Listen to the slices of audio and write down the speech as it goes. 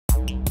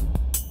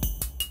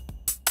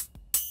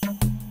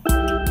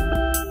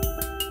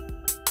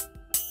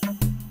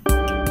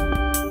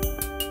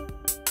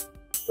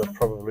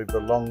probably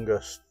the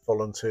longest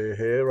volunteer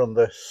here on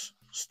this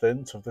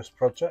stint of this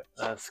project.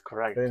 That's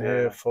correct. Been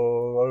here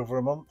for over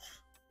a month.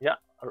 Yeah,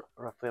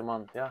 roughly a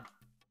month, yeah.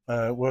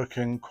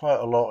 Working quite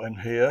a lot in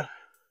here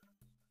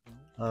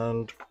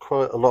and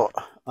quite a lot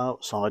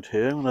outside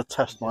here. I'm going to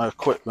test my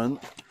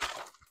equipment,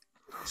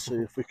 see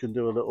if we can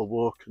do a little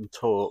walk and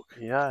talk.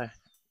 Yeah,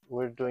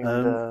 we're doing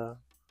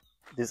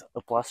this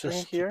plastering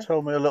just here.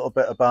 Tell me a little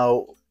bit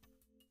about,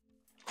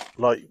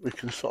 like, we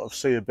can sort of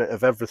see a bit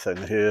of everything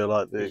here,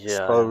 like the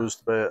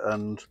exposed bit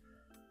and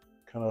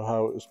kind of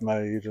how it was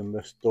made in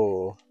this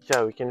door.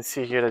 Yeah, we can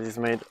see here that it's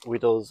made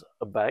with those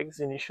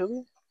bags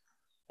initially,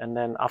 and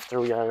then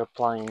after we are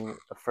applying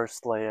the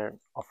first layer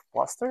of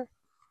plaster,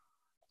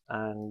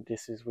 and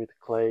this is with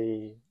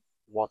clay,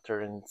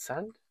 water and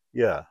sand.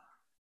 Yeah.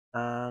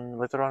 And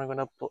later on I'm going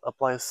to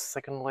apply a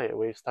second layer.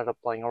 We start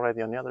applying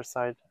already on the other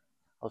side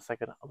a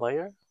second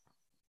layer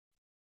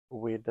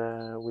with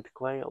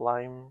clay,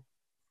 lime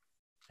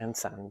and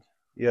sand.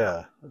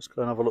 Yeah, let's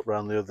go and have a look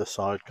around the other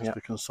side, because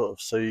we can sort of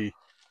see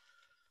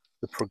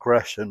the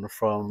progression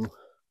from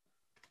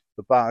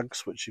the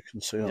bags, which you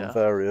can see on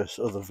various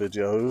other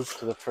videos,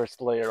 to the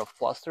first layer of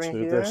plastering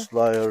to this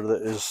layer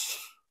that is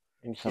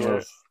in here, kind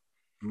of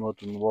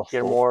mud and waffle.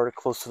 Here more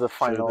close to the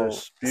final to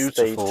this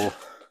beautiful stage.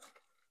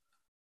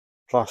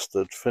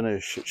 Plastered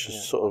finish, which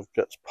just sort of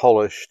gets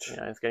polished.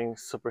 Yeah, it's getting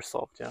super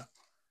soft. Yeah,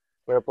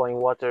 we're applying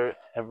water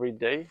every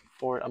day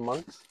for a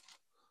month.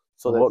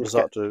 So and what does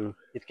that do?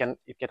 It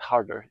get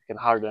harder. It can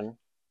harden.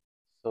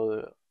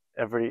 So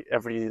every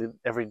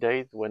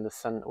day when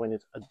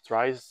it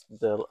dries,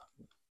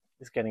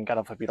 it's getting kind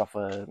of a bit of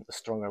a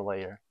stronger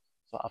layer.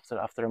 So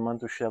after a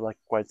month, we should have like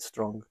quite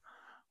strong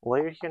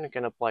layer here, and you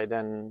can apply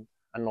then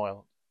an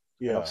oil.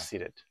 Yeah,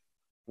 seed it,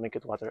 make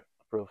it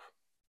waterproof.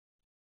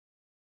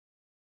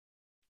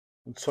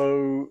 And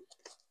so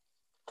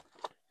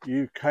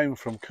you came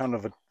from kind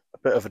of a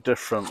bit of a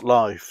different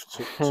life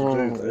to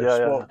do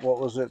this. What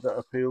was it that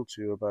appealed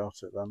to you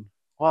about it then?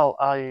 Well,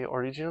 I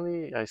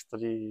originally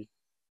studied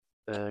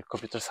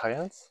computer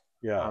science.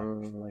 Yeah.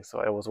 So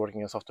I was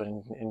working as a software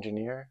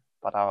engineer,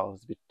 but I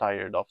was a bit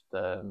tired of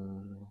the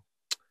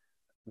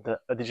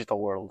digital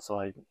world. So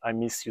I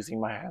miss using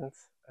my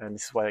hands, and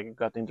this is why I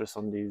got interested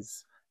in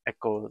this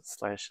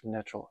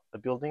eco/natural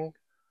building.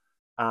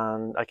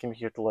 And I came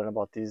here to learn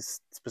about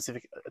this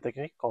specific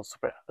technique called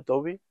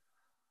Superadobe.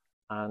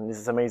 And this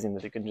is amazing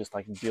that you can just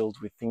like build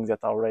with things that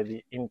are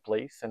already in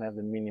place and have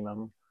the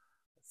minimum,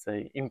 let's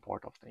say,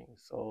 import of things.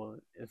 So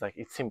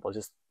it's simple,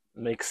 just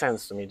makes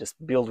sense to me. Just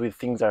build with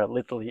things that are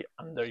literally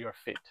under your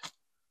feet.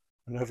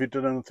 And have you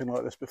done anything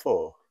like this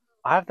before?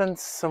 I've done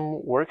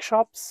some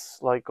workshops,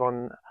 like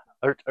on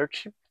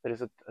earthship. There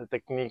is a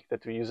technique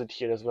that we use it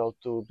here as well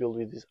to build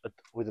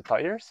with the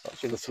tires.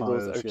 You can see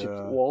those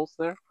earthship walls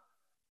there.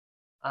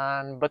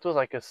 But it was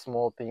like a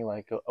small thing,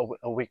 like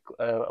a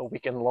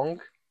weekend long.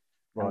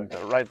 Right.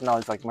 And right now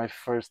it's like my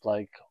first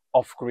like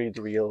off-grid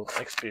real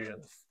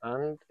experience,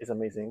 and it's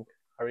amazing.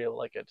 I really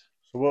like it.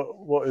 So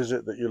what is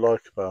it that you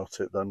like about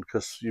it then?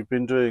 Because you've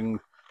been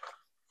doing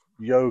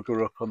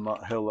yoga up on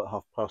that hill at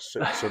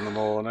 6:30 in the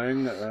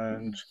morning,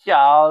 and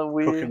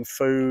cooking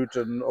food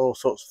and all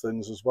sorts of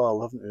things as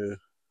well, haven't you?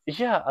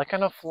 Yeah, I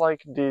kind of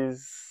like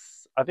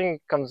this. I think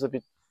it comes a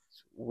bit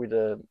with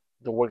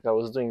the work that I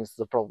was doing is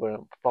the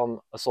problem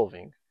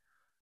solving.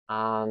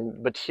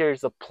 But here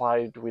it's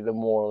applied with a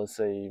more, let's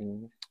say,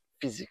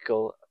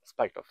 physical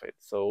aspect of it.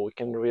 So we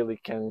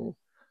can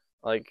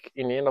like,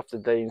 in the end of the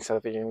day, instead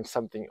of having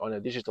something on a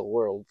digital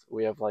world,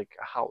 we have like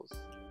a house,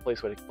 a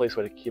place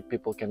where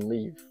people can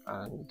live,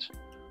 and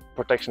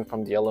protection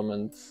from the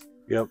elements.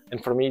 Yep.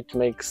 And for me, it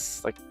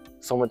makes like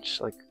so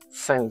much like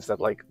sense that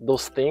like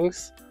those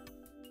things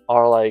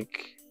are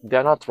like,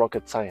 they're not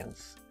rocket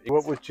science.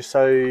 What would you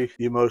say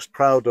you're most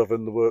proud of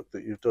in the work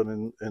that you've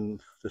done in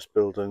this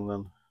building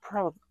then?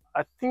 Proud,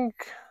 I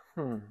think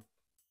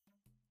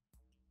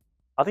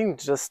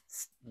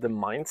just the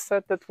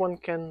mindset that one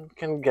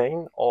can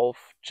gain of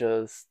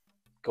just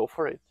go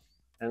for it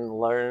and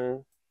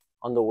learn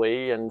on the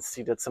way, and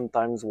see that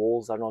sometimes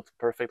walls are not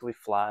perfectly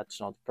flat,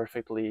 not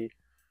perfectly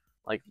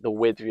like the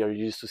way that we are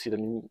used to see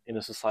them in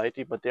a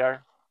society, but they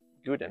are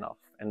good enough,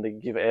 and they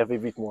give every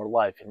bit more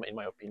life, in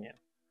my opinion.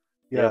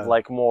 They have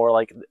like more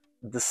like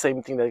the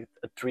same thing that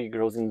a tree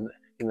grows in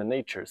the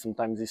nature.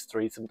 Sometimes it's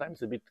straight,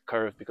 sometimes a bit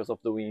curved because of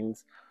the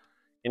winds.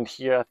 And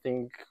here I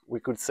think we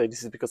could say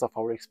this is because of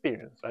our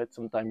experience, right?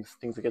 Sometimes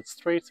things get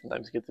straight,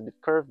 sometimes it gets a bit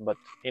curved, but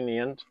in the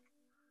end,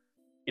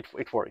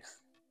 it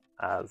works,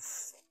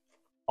 as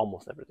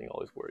almost everything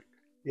always works.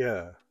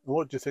 Yeah.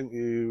 What do you think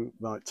you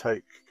might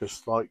take?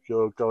 Because like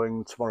you're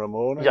going tomorrow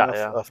morning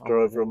after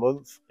over a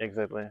month.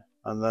 Exactly.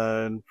 And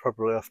then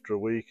probably after a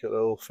week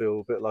it'll feel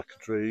a bit like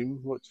a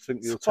dream. What do you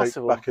think you'll take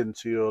back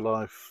into your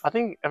life? I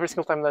think every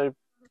single time that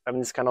I'm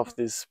in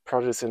these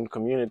projects and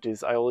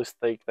communities, I always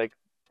think like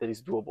that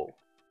is doable.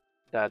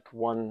 That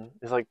one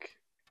is like,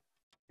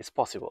 it's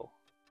possible.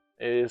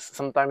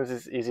 Sometimes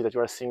it's easy that you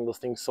are seeing those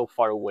things so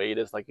far away.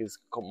 There's like this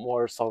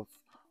more sort of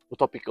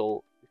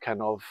utopical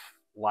kind of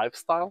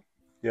lifestyle.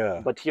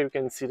 Yeah. But here you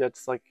can see that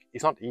it's like,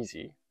 it's not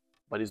easy,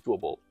 but it's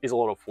doable. It's a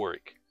lot of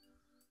work.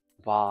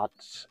 But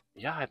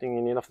yeah, I think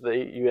in the end of the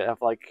day, you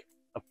have like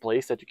a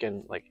place that you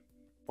can like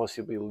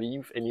possibly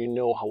leave, and you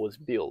know how it's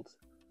built,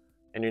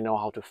 and you know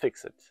how to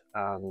fix it.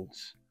 And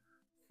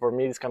for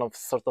me, it's kind of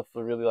sort of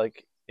a really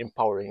like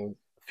empowering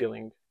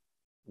feeling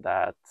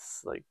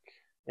that's like,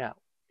 yeah,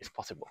 it's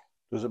possible.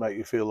 Does it make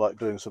you feel like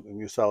doing something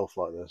yourself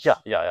like this?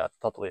 Yeah,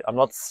 totally. I'm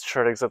not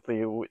sure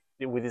exactly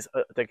with this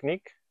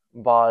technique,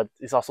 but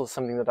it's also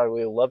something that I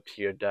really loved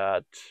here,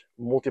 that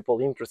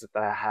multiple interests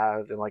that I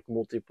have and like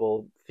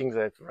multiple things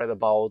that I've read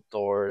about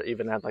or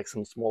even had like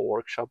some small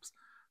workshops,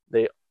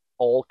 they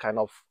all kind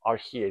of are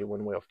here in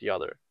one way or the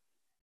other.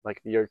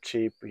 Like the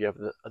earthship, we have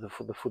the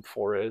food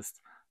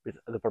forest with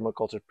the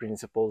permaculture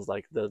principles,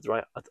 like the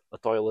dry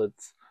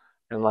toilets,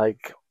 and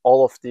like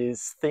all of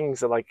these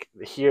things that like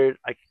here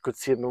I could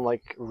see them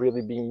like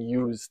really being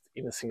used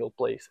in a single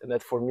place, and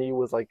that for me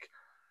was like,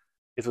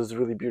 it was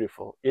really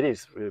beautiful. It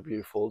is really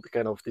beautiful, the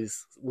kind of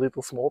these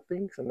little small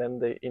things, and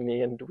then in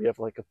the end we have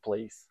like a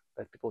place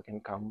that people can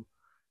come,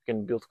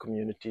 can build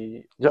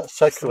community. Let's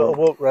take a little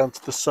walk around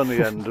to the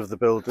sunny end of the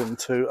building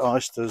to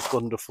Eyster's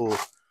wonderful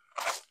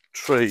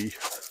tree.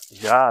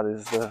 Yeah,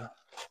 this is the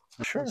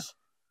sure.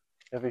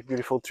 We have a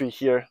beautiful tree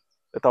here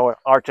that our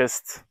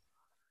artist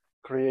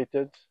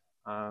created,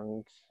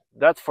 and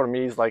that for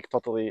me is like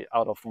totally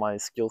out of my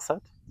skill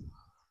set.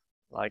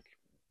 Like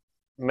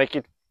make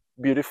it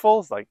beautiful,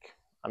 it's like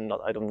I'm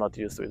not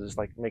used to it. Just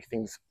like make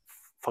things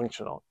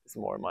functional is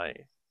more my.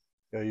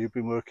 Yeah, you've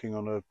been working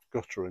on a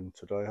guttering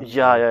today, haven't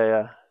yeah,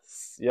 you?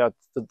 Yeah.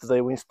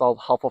 Today we installed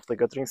half of the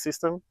guttering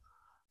system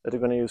that we're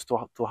going to use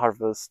to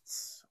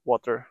harvest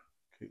water.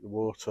 Keep the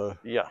water.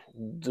 Yeah,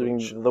 during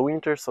the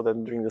winter, so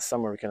then during the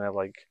summer we can have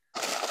like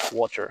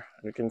water.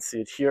 And you can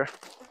see it here.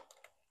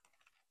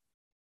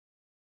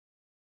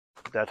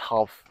 That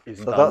half is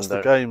done. So that's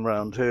the game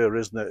round here,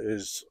 isn't it?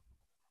 Is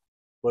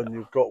when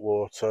you've got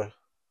water,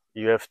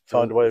 you have to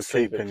find a way of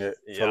keeping it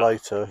for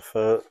later,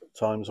 for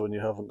times when you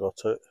haven't got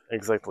it.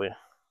 Exactly.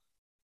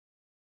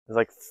 It's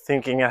like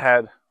thinking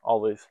ahead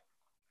always.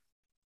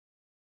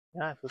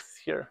 Yeah, it was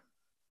here.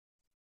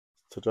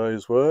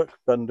 Today's work,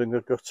 bending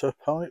a gutter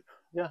pipe.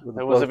 Yeah,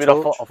 there was a bit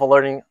of a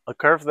learning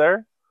curve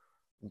there,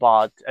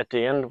 but at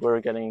the end we're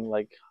getting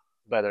like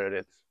better at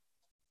it,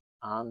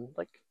 and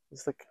like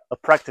it's like a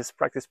practice.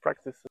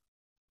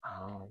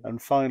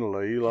 And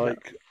finally,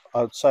 like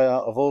I'd say,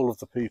 out of all of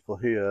the people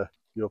here,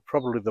 you're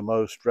probably the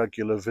most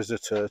regular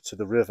visitor to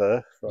the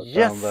river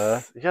down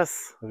there.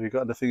 Yes. Have you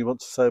got anything you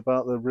want to say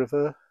about the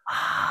river?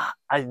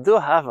 I do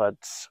have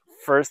it.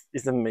 First,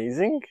 it's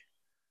amazing.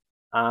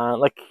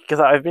 Like, because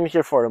I've been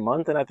here for a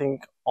month, and I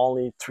think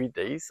only 3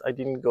 days I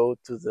didn't go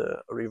to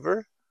the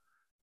river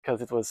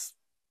because it was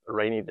a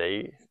rainy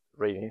day,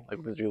 like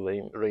it was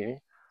really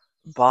rainy.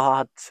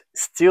 But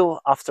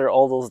still, after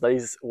all those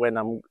days, when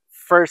I'm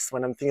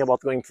thinking about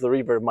going to the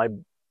river, my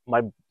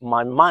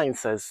mind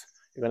says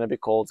you're gonna be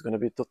cold, it's gonna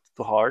be too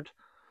hard.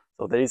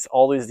 So there is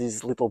always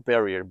this little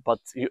barrier. But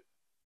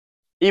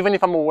even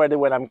if I'm aware that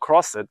when I'm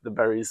crossed it, the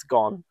barrier is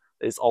gone,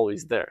 it's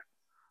always there.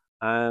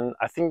 And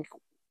I think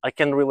I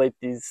can relate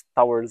these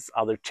towards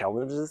other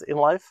challenges in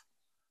life,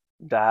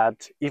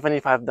 that even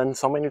if I've done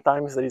so many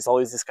times, there is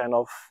always this kind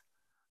of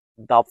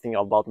doubting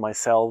about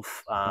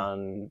myself.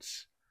 And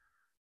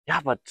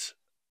yeah, but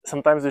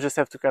sometimes you just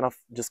have to kind of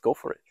just go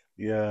for it.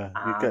 Yeah,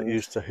 you get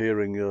used to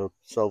hearing your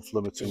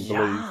self-limiting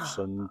beliefs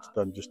and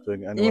then just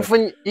doing it anyway.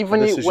 Even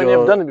when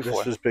you've done it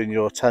before. This has been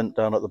your tent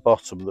down at the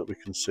bottom that we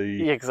can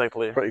see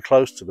exactly pretty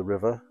close to the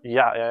river.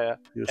 Yeah.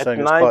 You were saying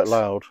it's quite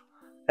loud.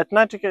 At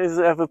night you can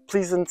have a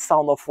pleasant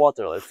sound of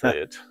water, let's say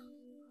it.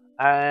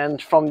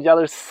 And from the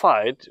other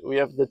side, we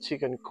have the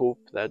chicken coop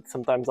that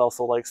sometimes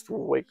also likes to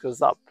wake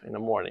us up in the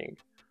morning.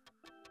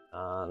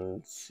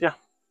 And yeah,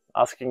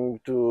 asking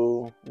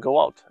to go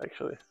out,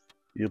 actually.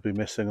 You'll be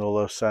missing all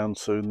those sounds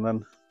soon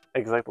then.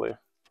 Exactly.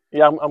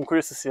 Yeah, I'm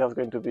curious to see how it's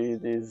going to be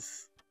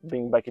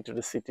being back into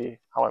the city,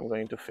 how I'm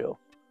going to feel.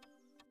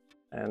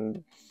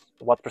 And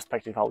what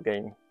perspective I'll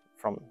gain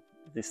from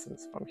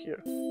distance from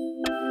here.